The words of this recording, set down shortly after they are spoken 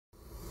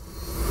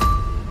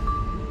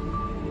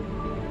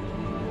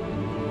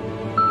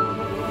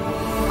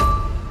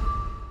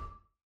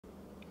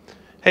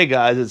Hey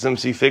guys, it's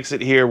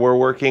mcfixit here. We're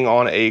working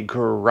on a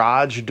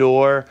garage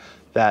door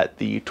that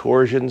the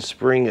torsion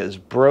spring is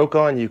broke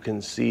on. You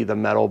can see the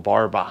metal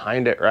bar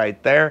behind it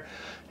right there.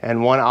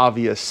 And one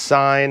obvious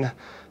sign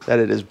that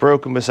it is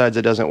broken, besides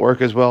it doesn't work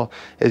as well,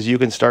 is you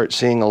can start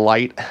seeing a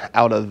light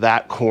out of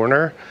that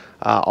corner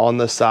on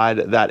the side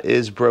that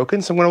is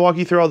broken. So I'm going to walk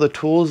you through all the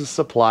tools, the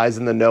supplies,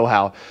 and the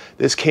know-how.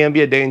 This can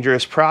be a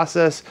dangerous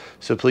process,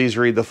 so please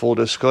read the full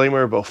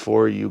disclaimer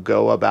before you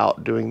go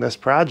about doing this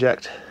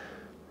project.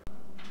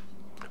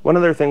 One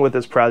other thing with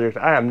this project,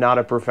 I am not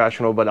a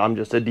professional, but I'm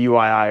just a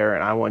DIYer,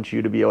 and I want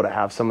you to be able to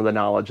have some of the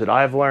knowledge that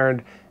I've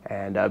learned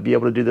and be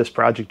able to do this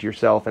project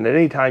yourself. And at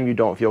any time you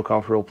don't feel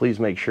comfortable, please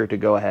make sure to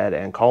go ahead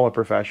and call a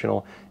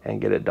professional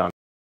and get it done.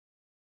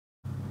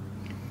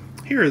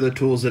 Here are the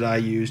tools that I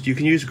used. You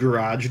can use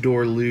garage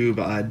door lube.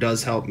 It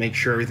does help make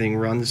sure everything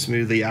runs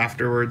smoothly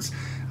afterwards.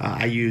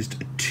 I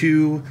used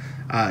two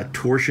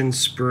torsion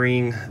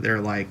spring.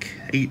 They're like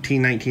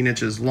 18, 19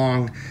 inches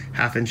long,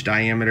 1/2 inch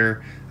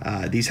diameter.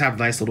 These have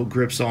nice little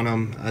grips on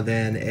them.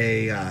 Then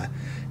a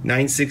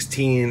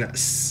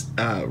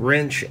 9/16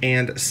 wrench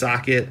and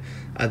socket.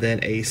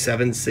 Then a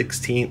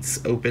 7/16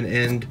 open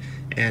end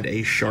and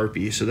a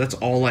Sharpie. So that's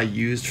all I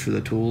used for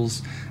the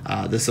tools.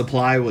 The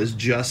supply was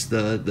just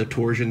the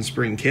torsion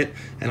spring kit,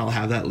 and I'll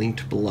have that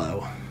linked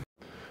below.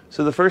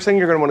 So the first thing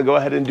you're going to want to go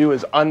ahead and do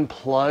is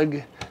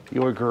unplug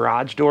your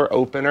garage door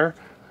opener,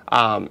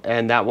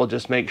 and that will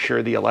just make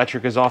sure the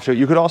electric is off to it.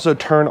 You could also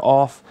turn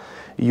off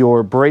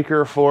your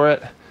breaker for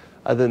it.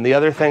 Then the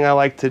other thing I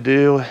like to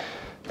do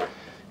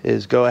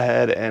is go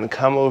ahead and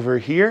come over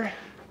here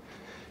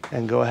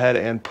and go ahead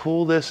and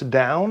pull this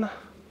down.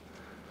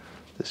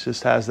 This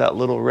just has that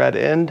little red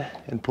end,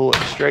 and pull it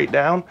straight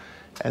down,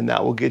 and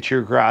that will get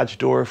your garage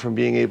door from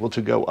being able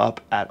to go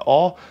up at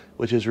all,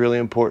 which is really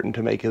important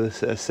to make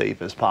it as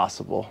safe as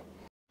possible.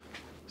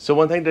 So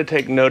one thing to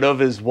take note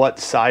of is what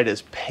side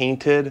is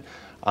painted.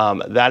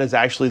 That is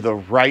actually the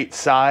right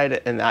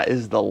side, and that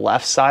is the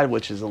left side,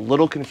 which is a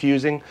little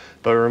confusing,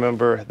 but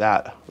remember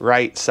that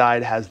right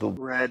side has the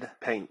red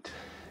paint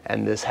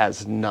and this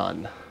has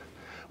none.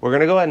 We're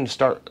gonna go ahead and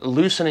start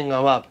loosening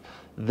them up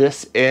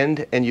this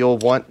end, and you'll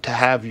want to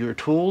have your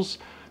tools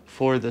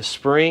for the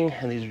spring,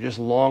 and these are just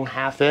long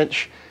 1/2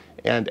 inch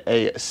and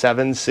a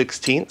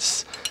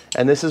 7/16.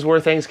 And this is where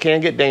things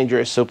can get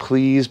dangerous, so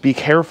please be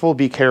careful,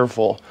 be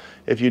careful.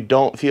 If you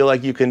don't feel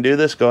like you can do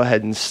this, go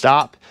ahead and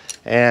stop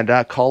and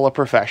call a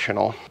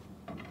professional.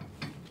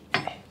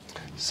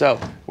 So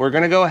we're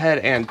gonna go ahead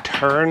and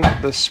turn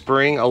the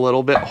spring a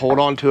little bit, hold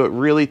on to it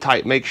really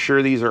tight, make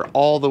sure these are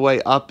all the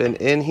way up and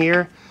in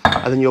here,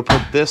 and then you'll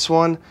put this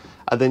one,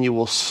 and then you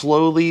will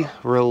slowly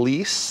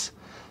release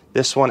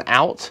this one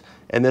out,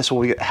 and this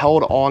will get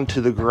held on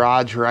to the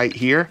garage right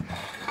here.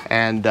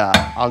 And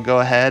I'll go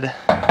ahead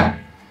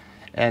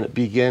and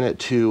begin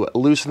to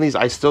loosen these.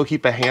 I still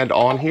keep a hand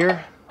on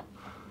here.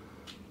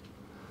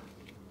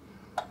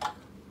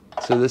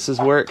 So this is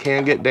where it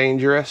can get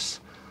dangerous.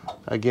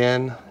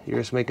 Again, you're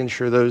just making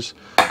sure those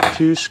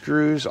 2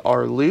 screws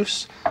are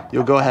loose.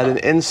 You'll go ahead and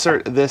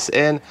insert this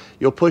in.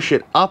 You'll push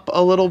it up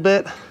a little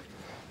bit,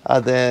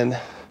 then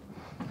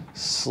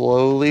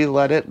slowly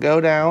let it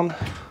go down.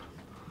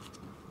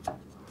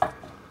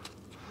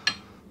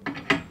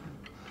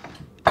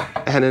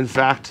 And in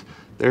fact,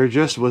 there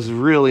just was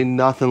really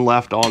nothing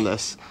left on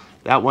this.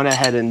 That went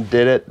ahead and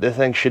did it. This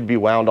thing should be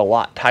wound a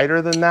lot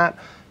tighter than that,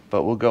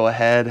 but we'll go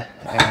ahead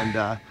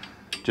and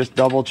just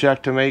double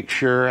check to make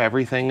sure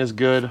everything is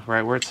good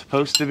right where it's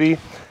supposed to be.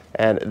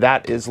 And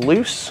that is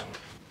loose.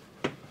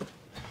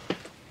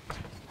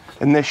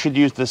 And this should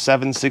use the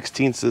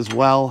 7/16 as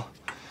well.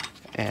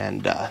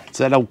 And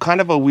it's at a kind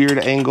of a weird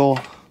angle,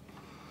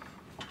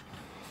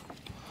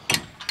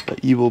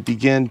 but you will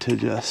begin to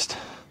just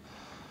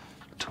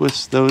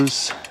twist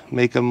those,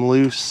 make them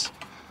loose.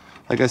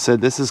 Like I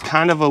said, this is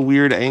kind of a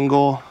weird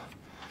angle,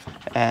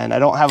 and I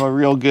don't have a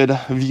real good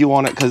view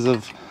on it because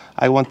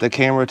I want the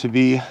camera to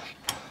be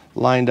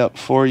lined up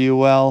for you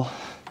well.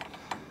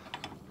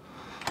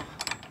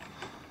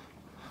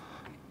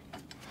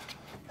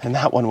 And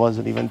that one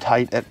wasn't even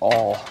tight at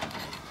all.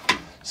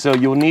 So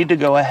you'll need to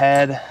go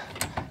ahead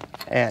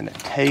and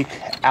take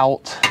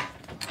out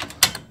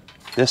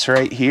this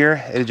right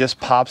here. It just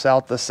pops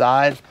out the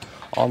side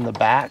on the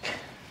back.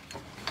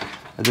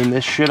 And then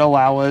this should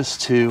allow us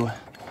to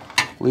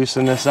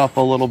loosen this up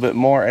a little bit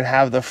more and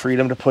have the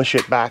freedom to push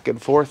it back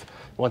and forth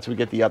once we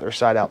get the other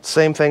side out.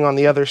 Same thing on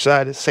the other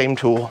side, same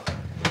tool.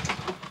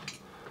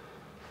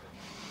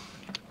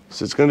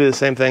 So it's going to be the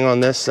same thing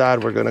on this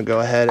side. We're going to go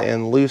ahead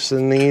and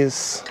loosen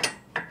these.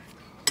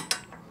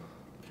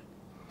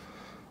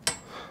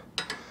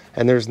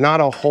 And there's not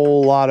a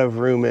whole lot of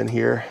room in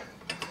here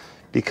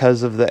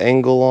because of the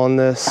angle on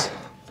this.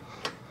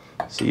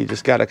 So you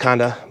just got to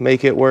kind of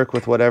make it work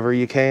with whatever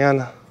you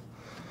can.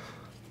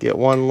 Get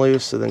one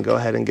loose, so then go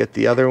ahead and get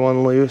the other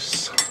one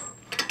loose.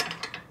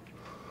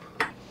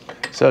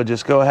 So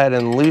just go ahead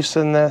and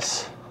loosen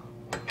this.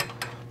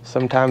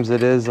 Sometimes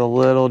it is a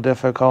little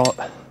difficult.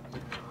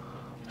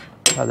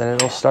 Then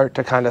it'll start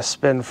to kind of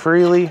spin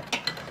freely.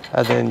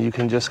 And then you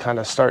can just kind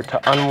of start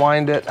to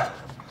unwind it.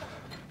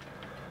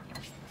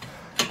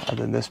 And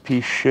then this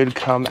piece should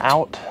come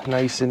out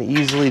nice and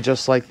easily,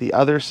 just like the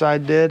other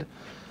side did.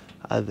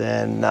 And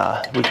then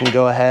we can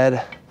go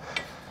ahead.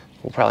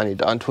 We'll probably need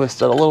to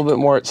untwist it a little bit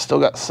more. It's still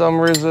got some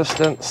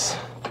resistance.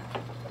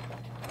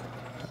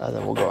 And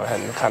then we'll go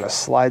ahead and kind of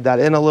slide that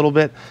in a little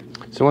bit.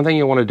 So one thing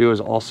you want to do is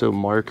also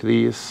mark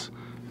these.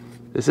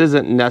 This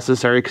isn't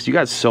necessary because you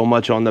got so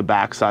much on the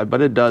back side,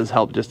 but it does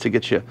help just to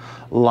get you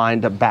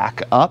lined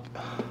back up.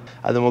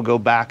 And then we'll go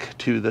back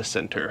to the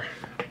center.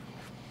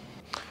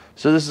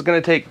 So this is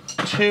going to take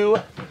two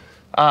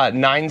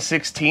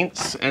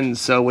 9/16ths, and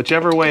so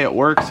whichever way it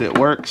works, it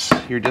works.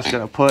 You're just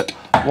going to put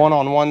one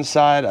on one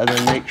side and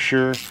then make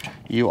sure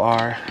you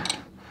are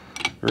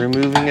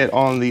removing it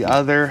on the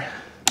other.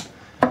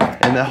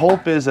 And the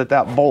hope is that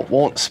that bolt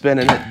won't spin,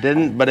 and it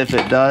didn't, but if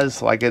it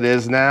does, like it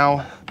is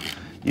now,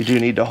 you do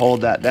need to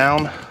hold that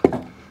down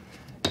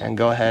and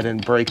go ahead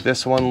and break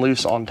this one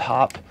loose on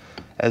top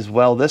as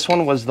well. This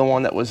one was the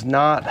one that was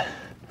not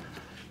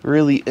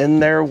really in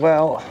there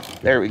well.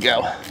 There we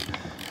go.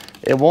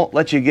 It won't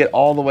let you get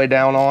all the way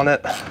down on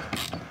it,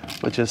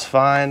 which is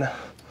fine.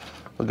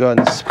 We'll go ahead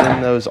and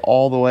spin those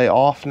all the way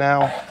off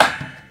now.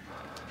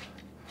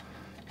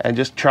 And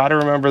just try to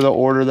remember the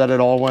order that it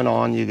all went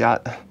on. You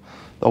got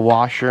the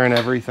washer and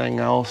everything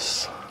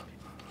else.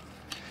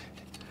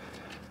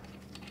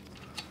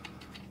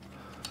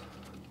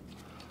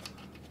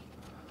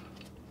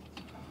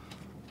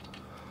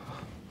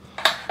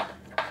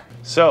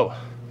 So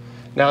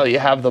now that you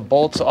have the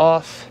bolts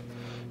off,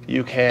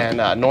 you can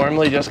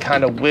normally just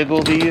kind of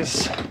wiggle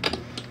these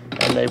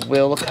and they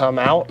will come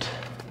out.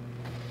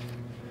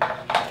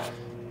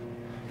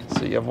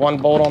 So you have one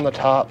bolt on the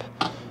top,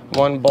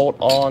 one bolt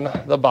on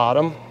the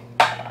bottom.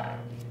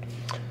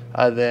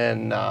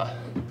 Then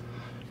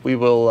we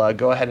will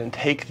go ahead and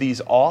take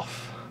these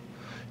off.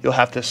 You'll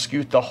have to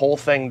scoot the whole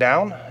thing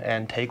down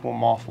and take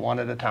them off one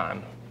at a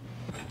time.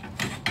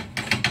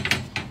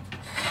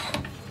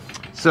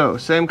 So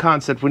same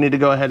concept, we need to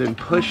go ahead and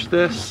push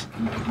this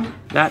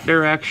that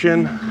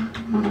direction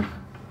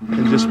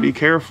and just be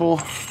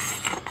careful.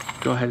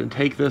 Go ahead and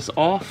take this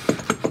off.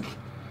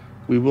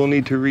 We will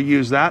need to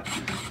reuse that.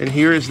 And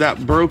here is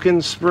that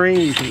broken spring.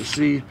 You can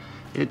see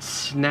it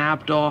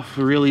snapped off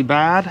really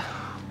bad.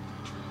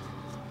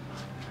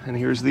 And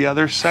here's the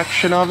other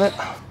section of it.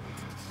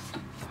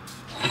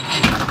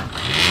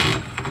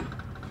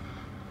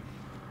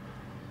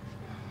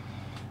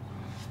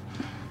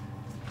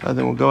 And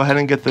then we'll go ahead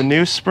and get the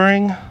new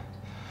spring.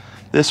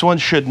 This one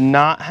should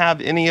not have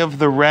any of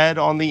the red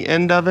on the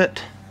end of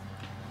it.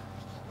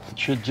 It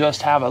should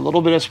just have a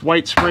little bit of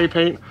white spray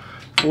paint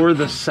for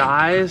the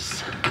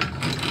size.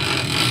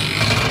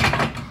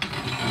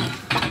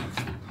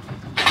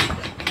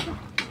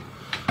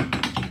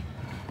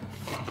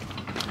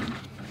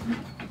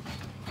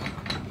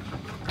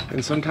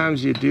 And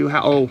sometimes you do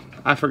have, oh,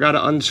 I forgot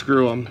to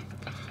unscrew them.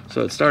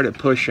 So it started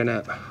pushing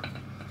it.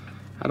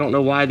 I don't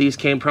know why these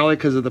came, probably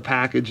because of the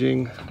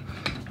packaging.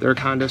 They're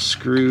kind of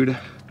screwed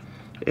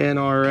in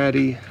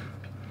already,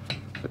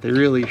 but they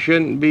really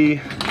shouldn't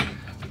be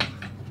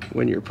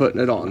when you're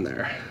putting it on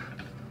there.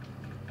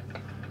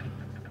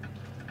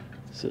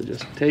 So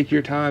just take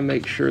your time,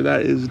 make sure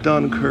that is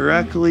done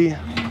correctly.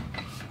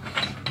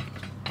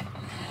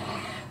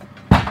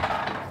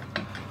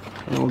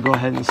 And we'll go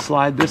ahead and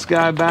slide this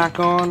guy back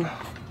on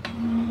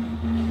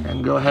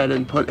and go ahead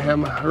and put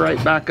him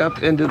right back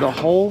up into the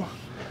hole.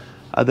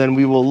 Then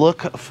we will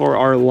look for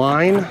our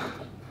line,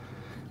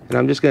 and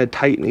I'm just going to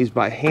tighten these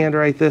by hand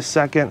right this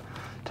second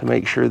to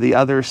make sure the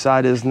other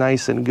side is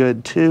nice and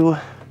good too.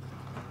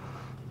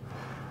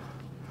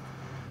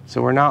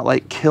 So we're not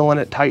like killing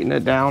it, tighten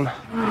it down.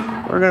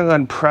 We're going to go ahead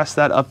and press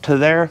that up to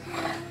there,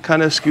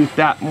 kind of scoot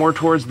that more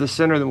towards the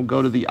center, then we'll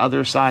go to the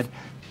other side.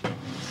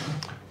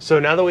 So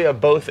now that we have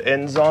both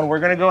ends on, we're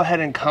going to go ahead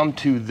and come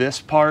to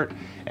this part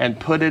and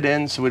put it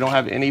in so we don't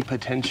have any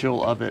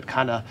potential of it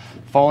kind of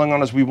falling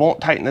on us. We won't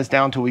tighten this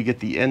down till we get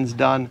the ends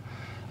done,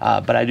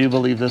 but I do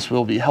believe this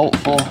will be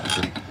helpful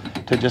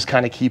to just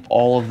kind of keep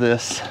all of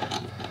this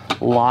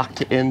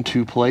locked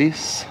into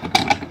place.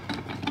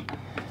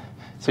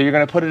 So you're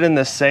going to put it in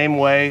the same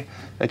way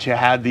that you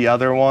had the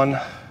other one.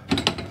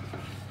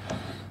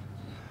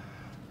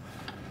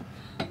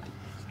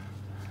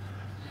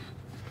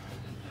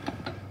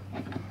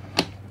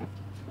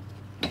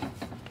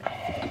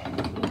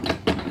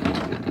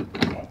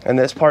 And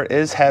this part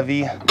is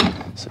heavy,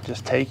 so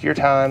just take your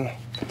time,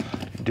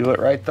 do it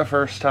right the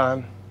first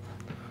time.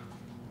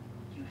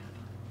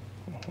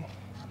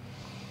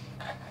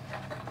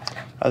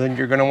 And then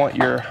you're going to want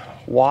your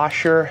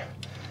washer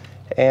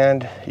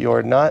and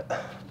your nut,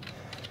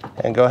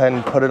 and go ahead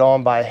and put it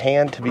on by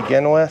hand to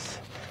begin with,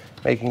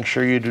 making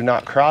sure you do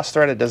not cross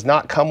thread. It does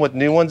not come with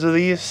new ones of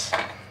these,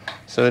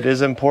 so it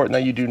is important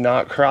that you do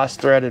not cross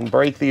thread and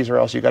break these, or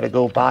else you got to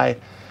go buy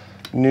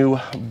new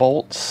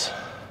bolts.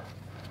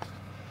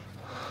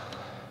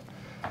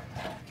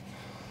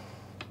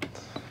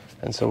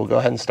 And so we'll go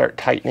ahead and start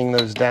tightening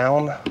those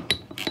down.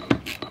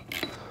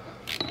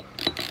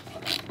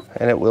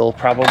 and it will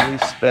probably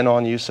spin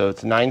on you. So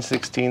it's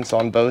 9/16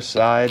 on both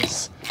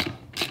sides.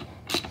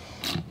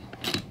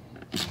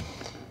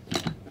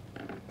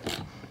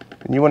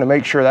 And you want to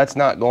make sure that's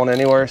not going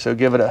anywhere, so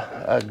give it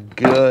a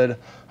good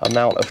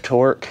amount of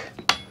torque.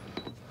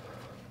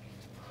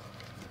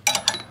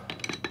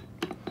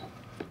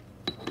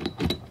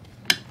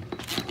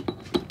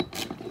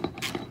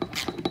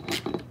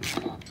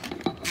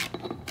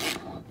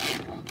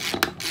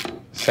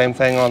 Same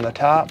thing on the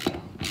top.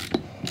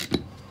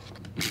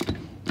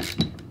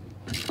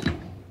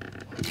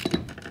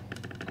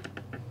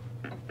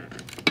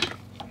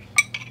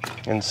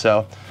 And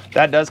so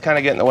that does kind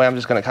of get in the way. I'm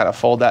just going to kind of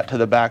fold that to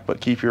the back, but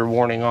keep your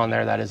warning on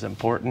there. That is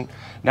important.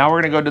 Now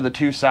we're going to go to the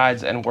two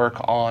sides and work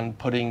on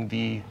putting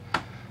the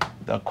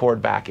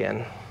cord back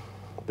in,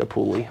 the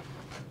pulley.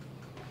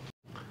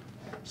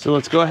 So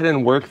let's go ahead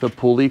and work the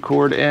pulley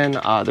cord in.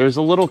 There's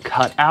a little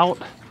cutout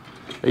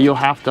that you'll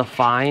have to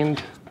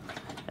find,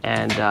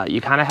 and you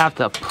kind of have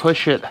to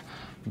push it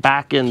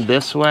back in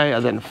this way,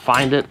 and then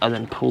find it, and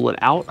then pull it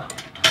out.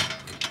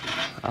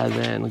 And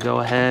then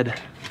go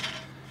ahead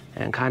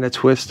and kind of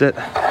twist it.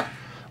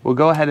 We'll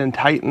go ahead and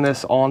tighten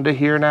this onto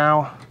here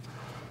now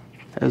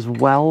as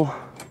well.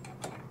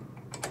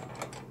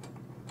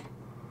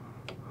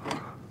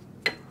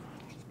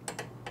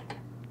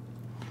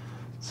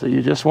 So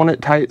you just want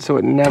it tight so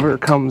it never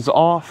comes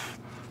off,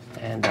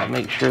 and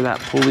make sure that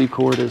pulley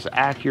cord is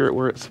accurate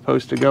where it's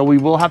supposed to go. We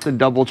will have to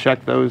double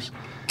check those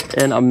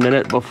in a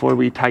minute before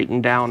we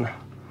tighten down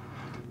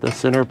the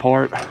center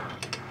part.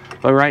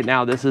 But right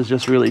now this is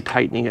just really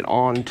tightening it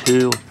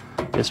onto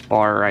this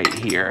bar right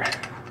here.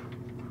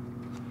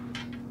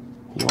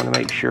 You want to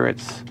make sure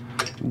it's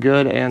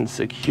good and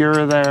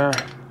secure there.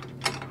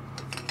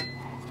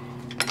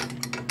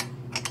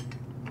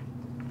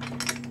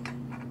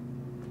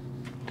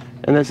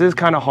 And this is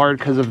kind of hard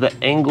because of the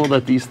angle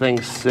that these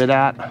things sit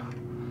at.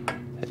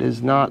 It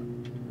is not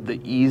the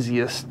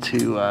easiest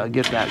to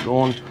get that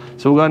going.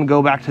 So we'll go ahead and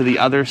go back to the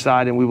other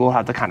side, and we will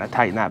have to kind of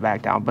tighten that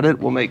back down, but it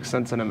will make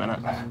sense in a minute.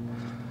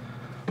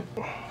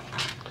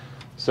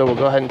 So we'll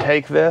go ahead and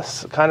take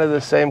this, kind of the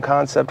same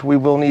concept. We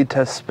will need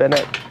to spin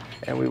it,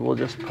 and we will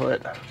just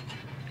put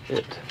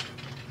it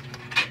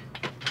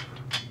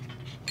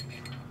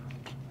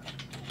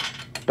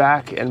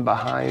back and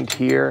behind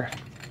here,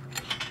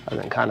 and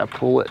then kind of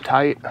pull it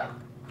tight.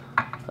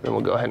 And then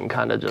we'll go ahead and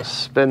kind of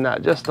just spin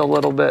that just a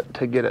little bit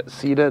to get it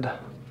seated.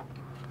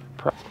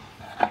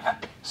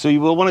 So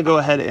you will want to go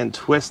ahead and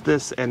twist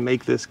this and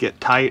make this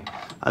get tight,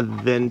 and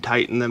then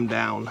tighten them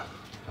down.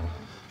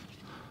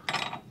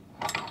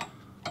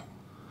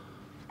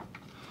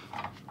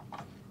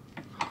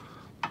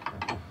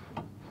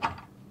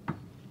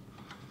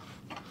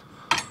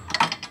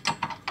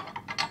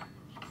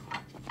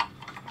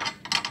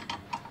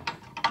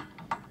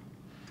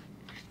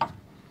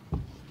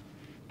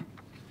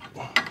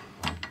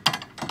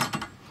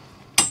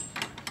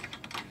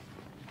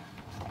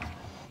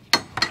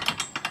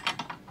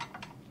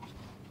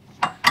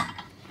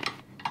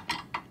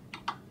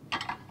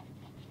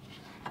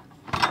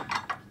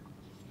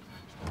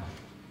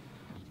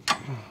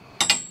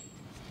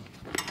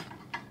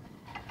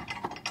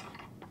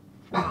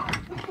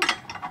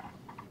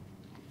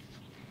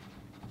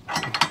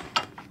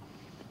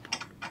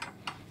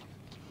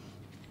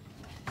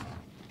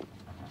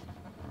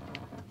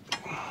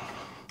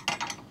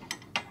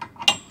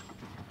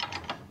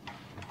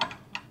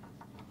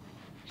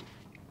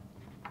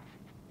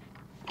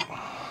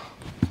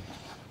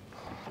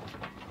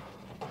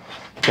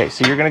 Okay,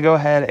 so you're gonna go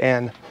ahead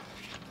and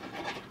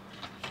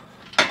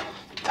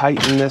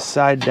tighten this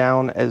side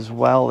down as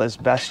well as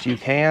best you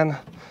can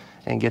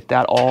and get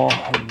that all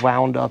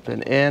wound up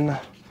and in.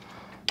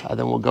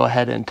 Then we'll go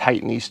ahead and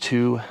tighten these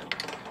two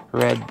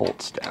red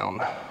bolts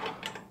down.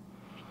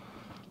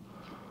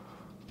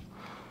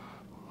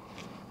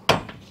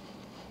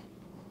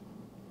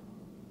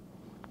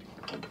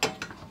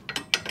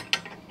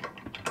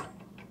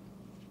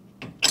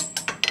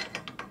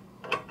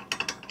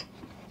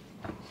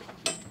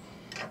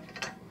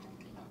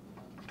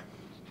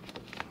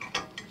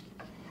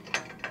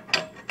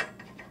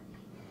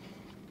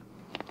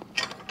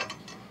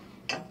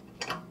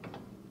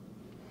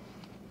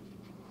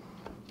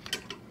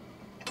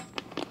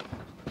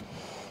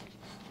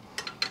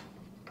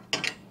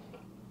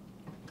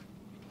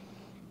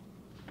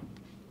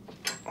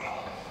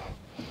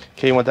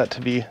 Okay, you want that to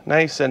be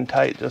nice and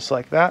tight, just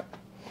like that.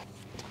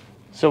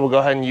 So we'll go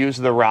ahead and use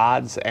the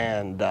rods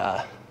and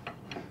go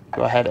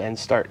ahead and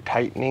start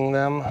tightening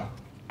them.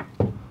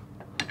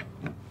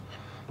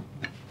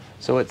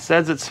 So it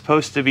says it's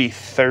supposed to be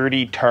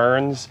 30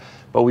 turns,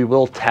 but we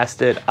will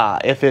test it.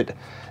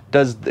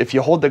 If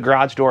you hold the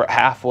garage door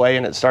halfway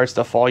and it starts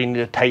to fall, you need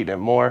to tighten it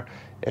more.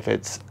 If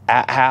it's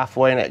at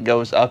halfway and it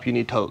goes up, you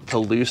need to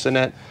loosen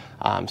it.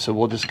 So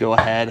we'll just go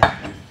ahead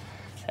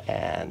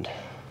and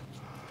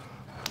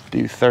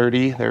do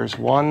 30. There's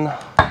one.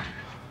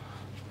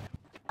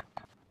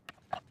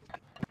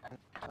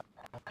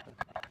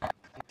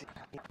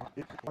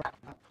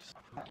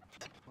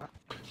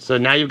 So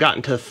now you've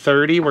gotten to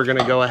 30, we're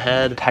gonna go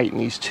ahead and tighten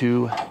these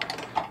 2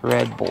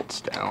 red bolts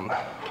down.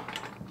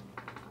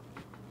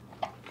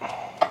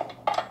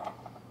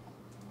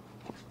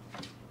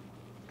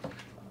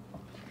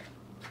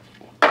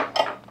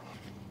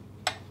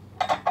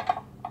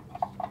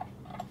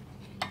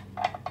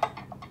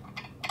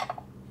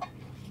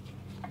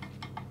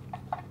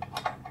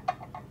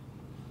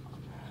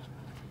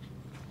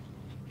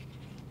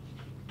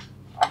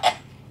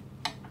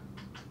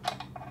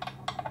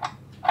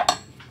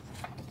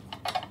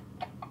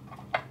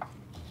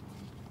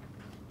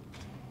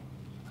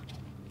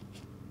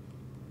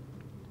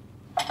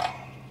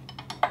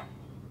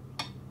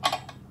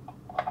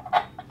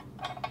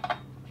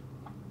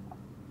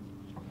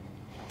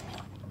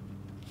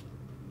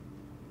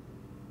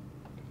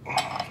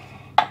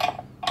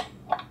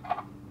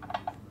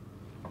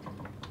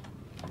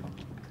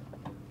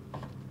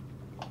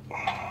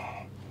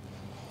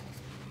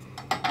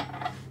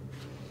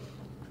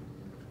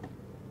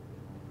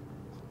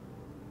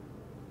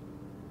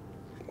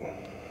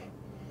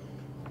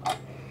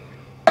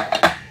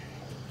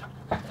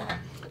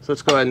 So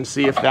let's go ahead and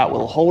see if that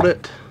will hold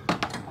it.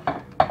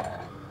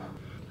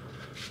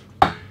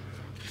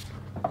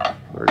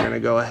 We're going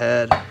to go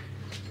ahead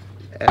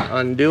and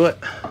undo it,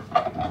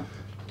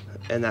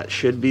 and that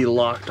should be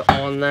locked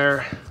on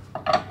there.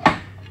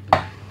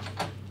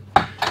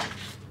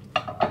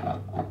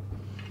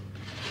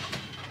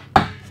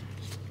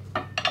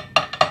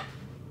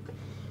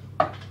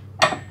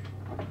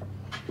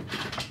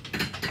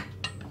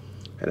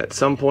 And at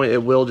some point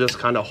it will just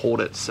kind of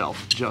hold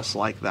itself just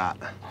like that.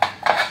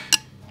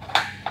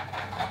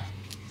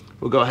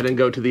 We'll go ahead and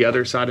go to the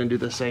other side and do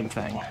the same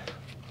thing.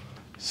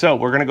 So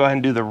we're gonna go ahead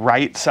and do the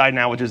right side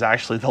now, which is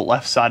actually the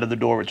left side of the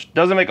door, which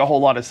doesn't make a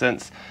whole lot of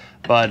sense,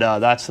 but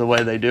that's the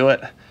way they do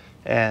it.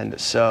 And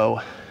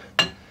so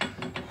go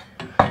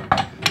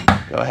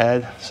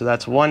ahead. So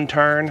that's 1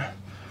 turn.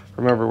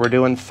 Remember, we're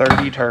doing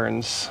 30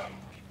 turns.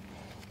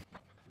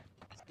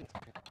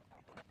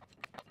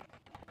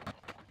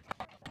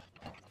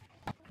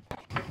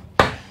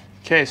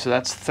 Okay, so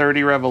that's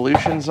 30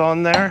 revolutions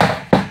on there.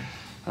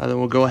 Then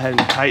we'll go ahead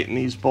and tighten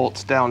these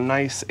bolts down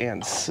nice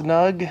and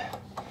snug.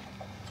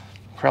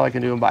 Probably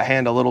can do them by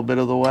hand a little bit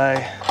of the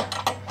way.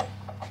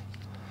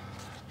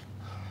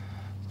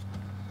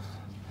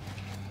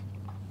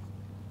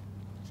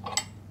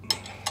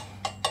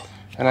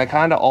 And I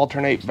kind of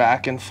alternate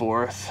back and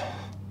forth,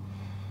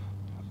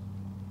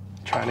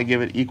 trying to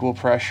give it equal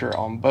pressure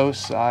on both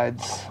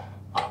sides.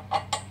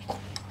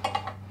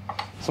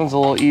 This one's a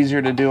little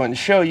easier to do and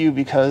show you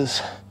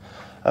because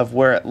of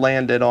where it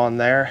landed on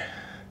there.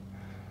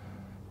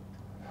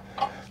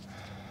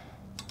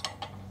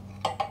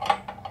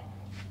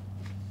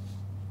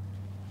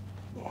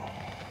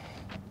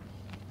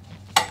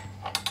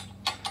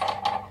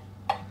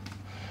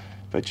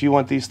 But you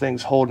want these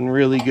things holding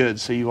really good,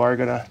 so you are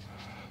gonna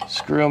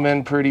screw them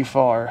in pretty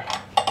far.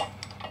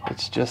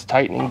 It's just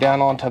tightening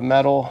down onto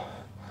metal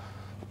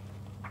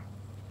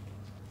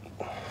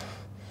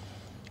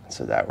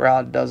so that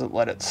rod doesn't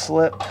let it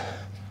slip.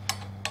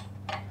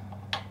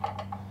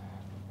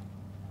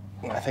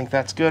 I think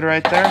that's good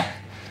right there.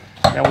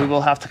 Now we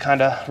will have to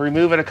kind of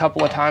remove it a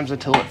couple of times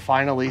until it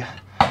finally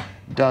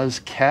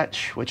does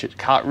catch, which it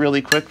caught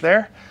really quick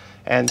there.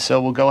 And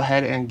so we'll go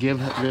ahead and give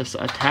this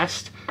a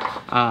test.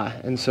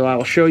 And so I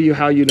will show you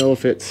how you know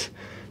if it's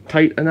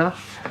tight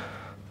enough.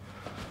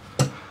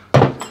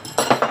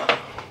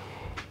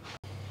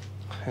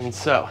 And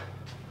so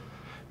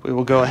we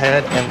will go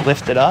ahead and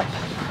lift it up.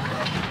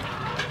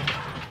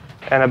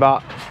 And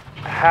about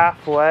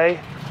halfway,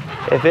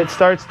 if it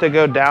starts to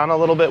go down a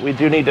little bit, we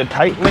do need to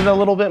tighten it a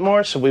little bit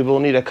more. So we will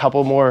need a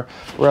couple more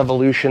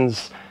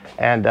revolutions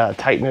and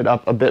tighten it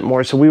up a bit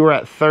more. So we were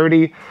at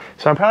 30.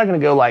 So I'm probably gonna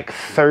go like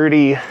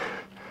 30,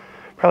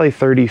 probably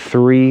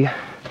 33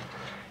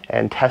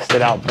 and test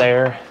it out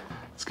there.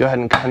 Let's go ahead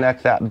and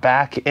connect that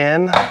back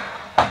in.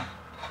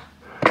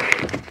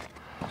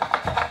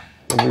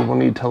 And we will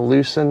need to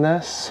loosen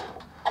this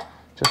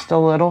just a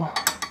little.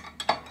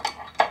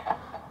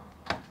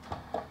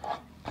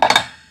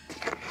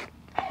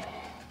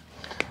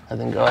 And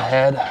then go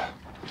ahead,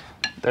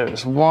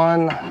 there's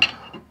one.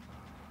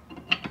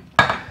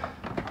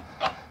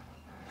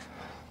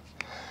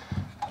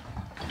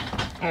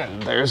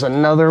 And there's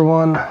another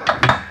one.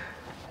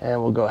 And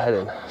we'll go ahead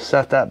and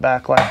set that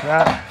back like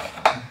that.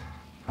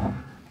 And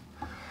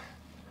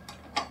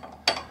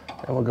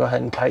we'll go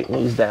ahead and tighten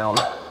these down.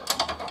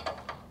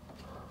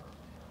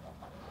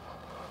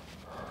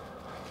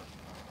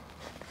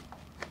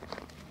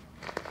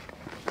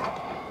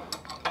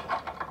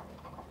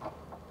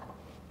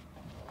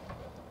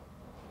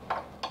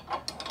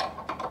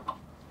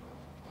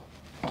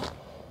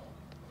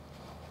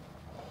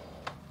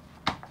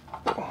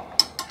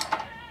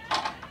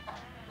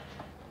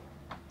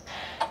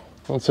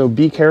 And so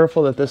be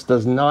careful that this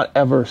does not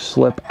ever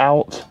slip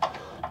out.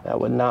 That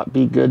would not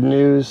be good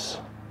news.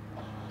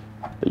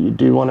 But you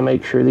do want to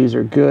make sure these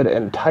are good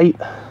and tight.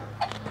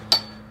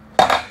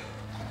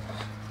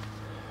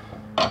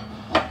 I'm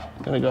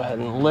going to go ahead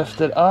and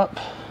lift it up.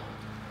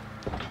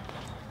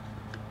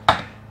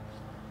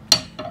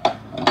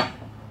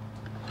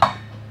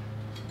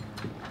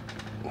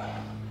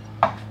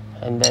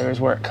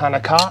 where it kind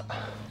of caught.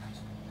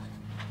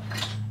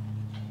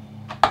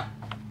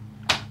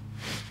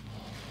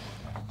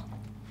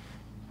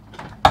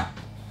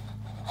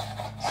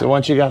 So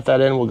once you got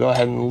that in, we'll go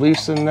ahead and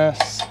loosen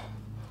this.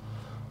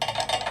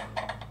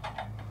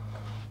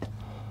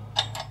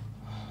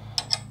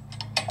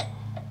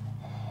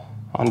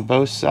 On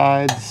both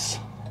sides.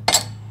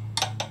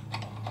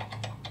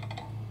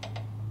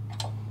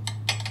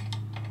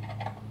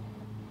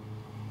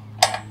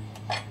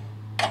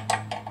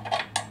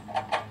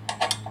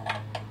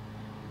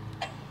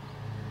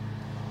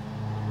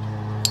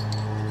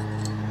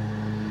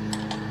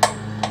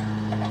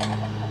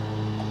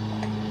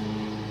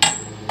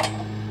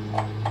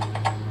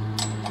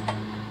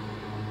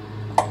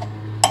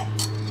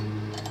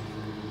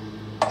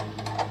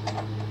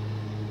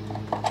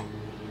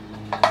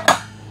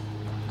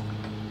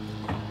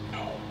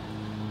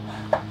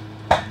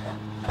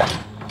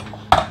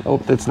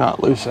 Hope it's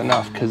not loose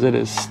enough because it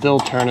is still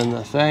turning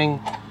the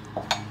thing.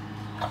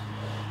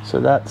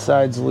 So that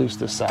side's loose,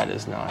 this side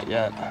is not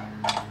yet.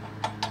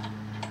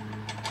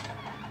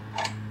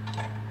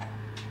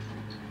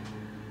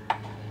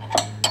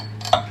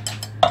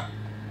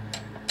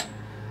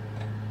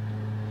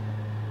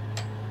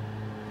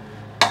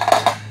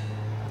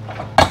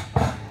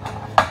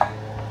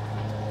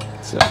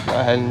 So go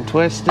ahead and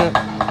twist it.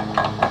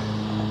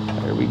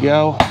 There we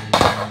go.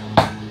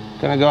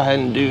 Gonna go ahead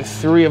and do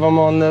 3 of them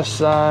on this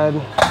side.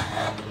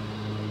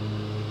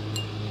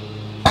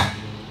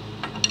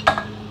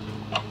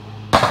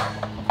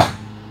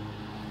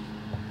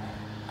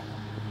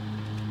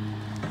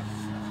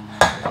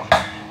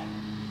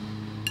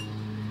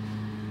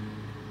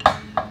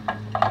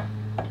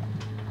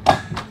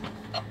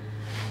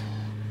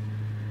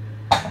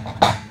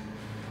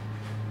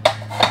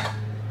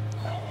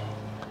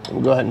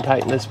 We'll go ahead and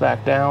tighten this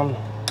back down.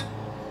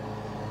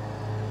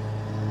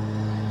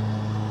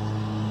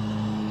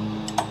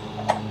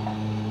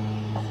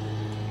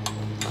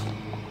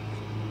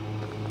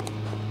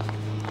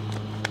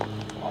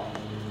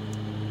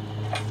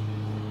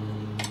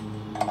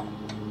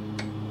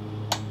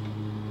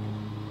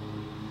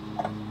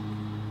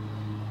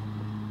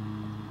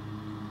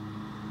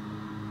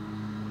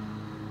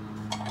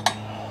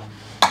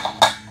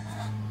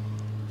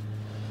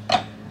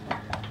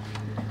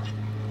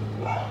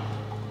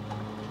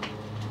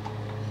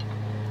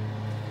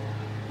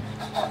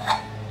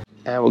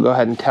 And we'll go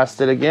ahead and test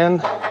it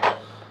again.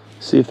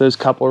 See if those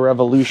couple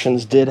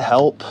revolutions did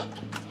help.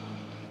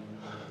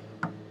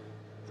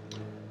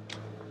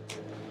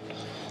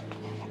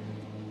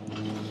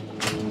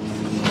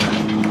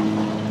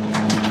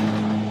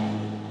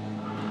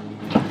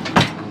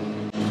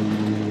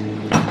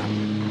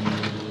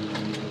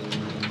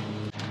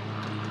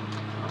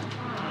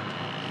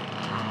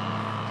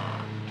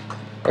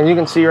 And you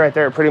can see right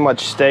there, it pretty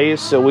much stays,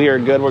 so we are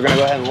good. We're gonna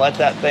go ahead and let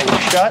that thing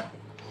shut.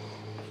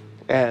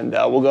 And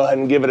we'll go ahead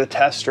and give it a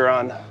tester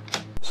on.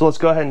 So let's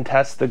go ahead and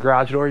test the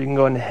garage door. You can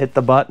go ahead and hit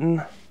the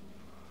button.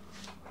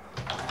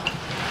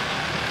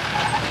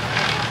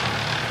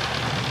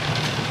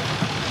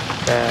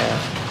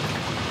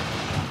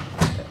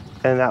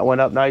 And that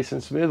went up nice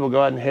and smooth. We'll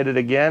go ahead and hit it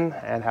again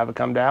and have it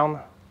come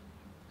down.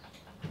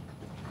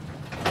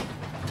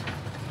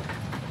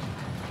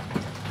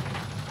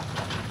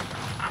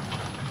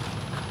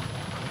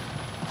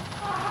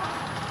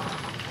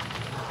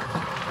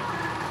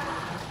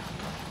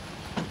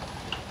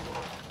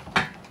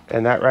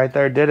 And that right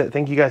there did it.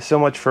 Thank you guys so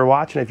much for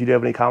watching. If you do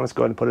have any comments,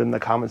 go ahead and put it in the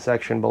comment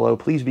section below.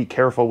 Please be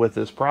careful with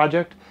this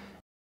project.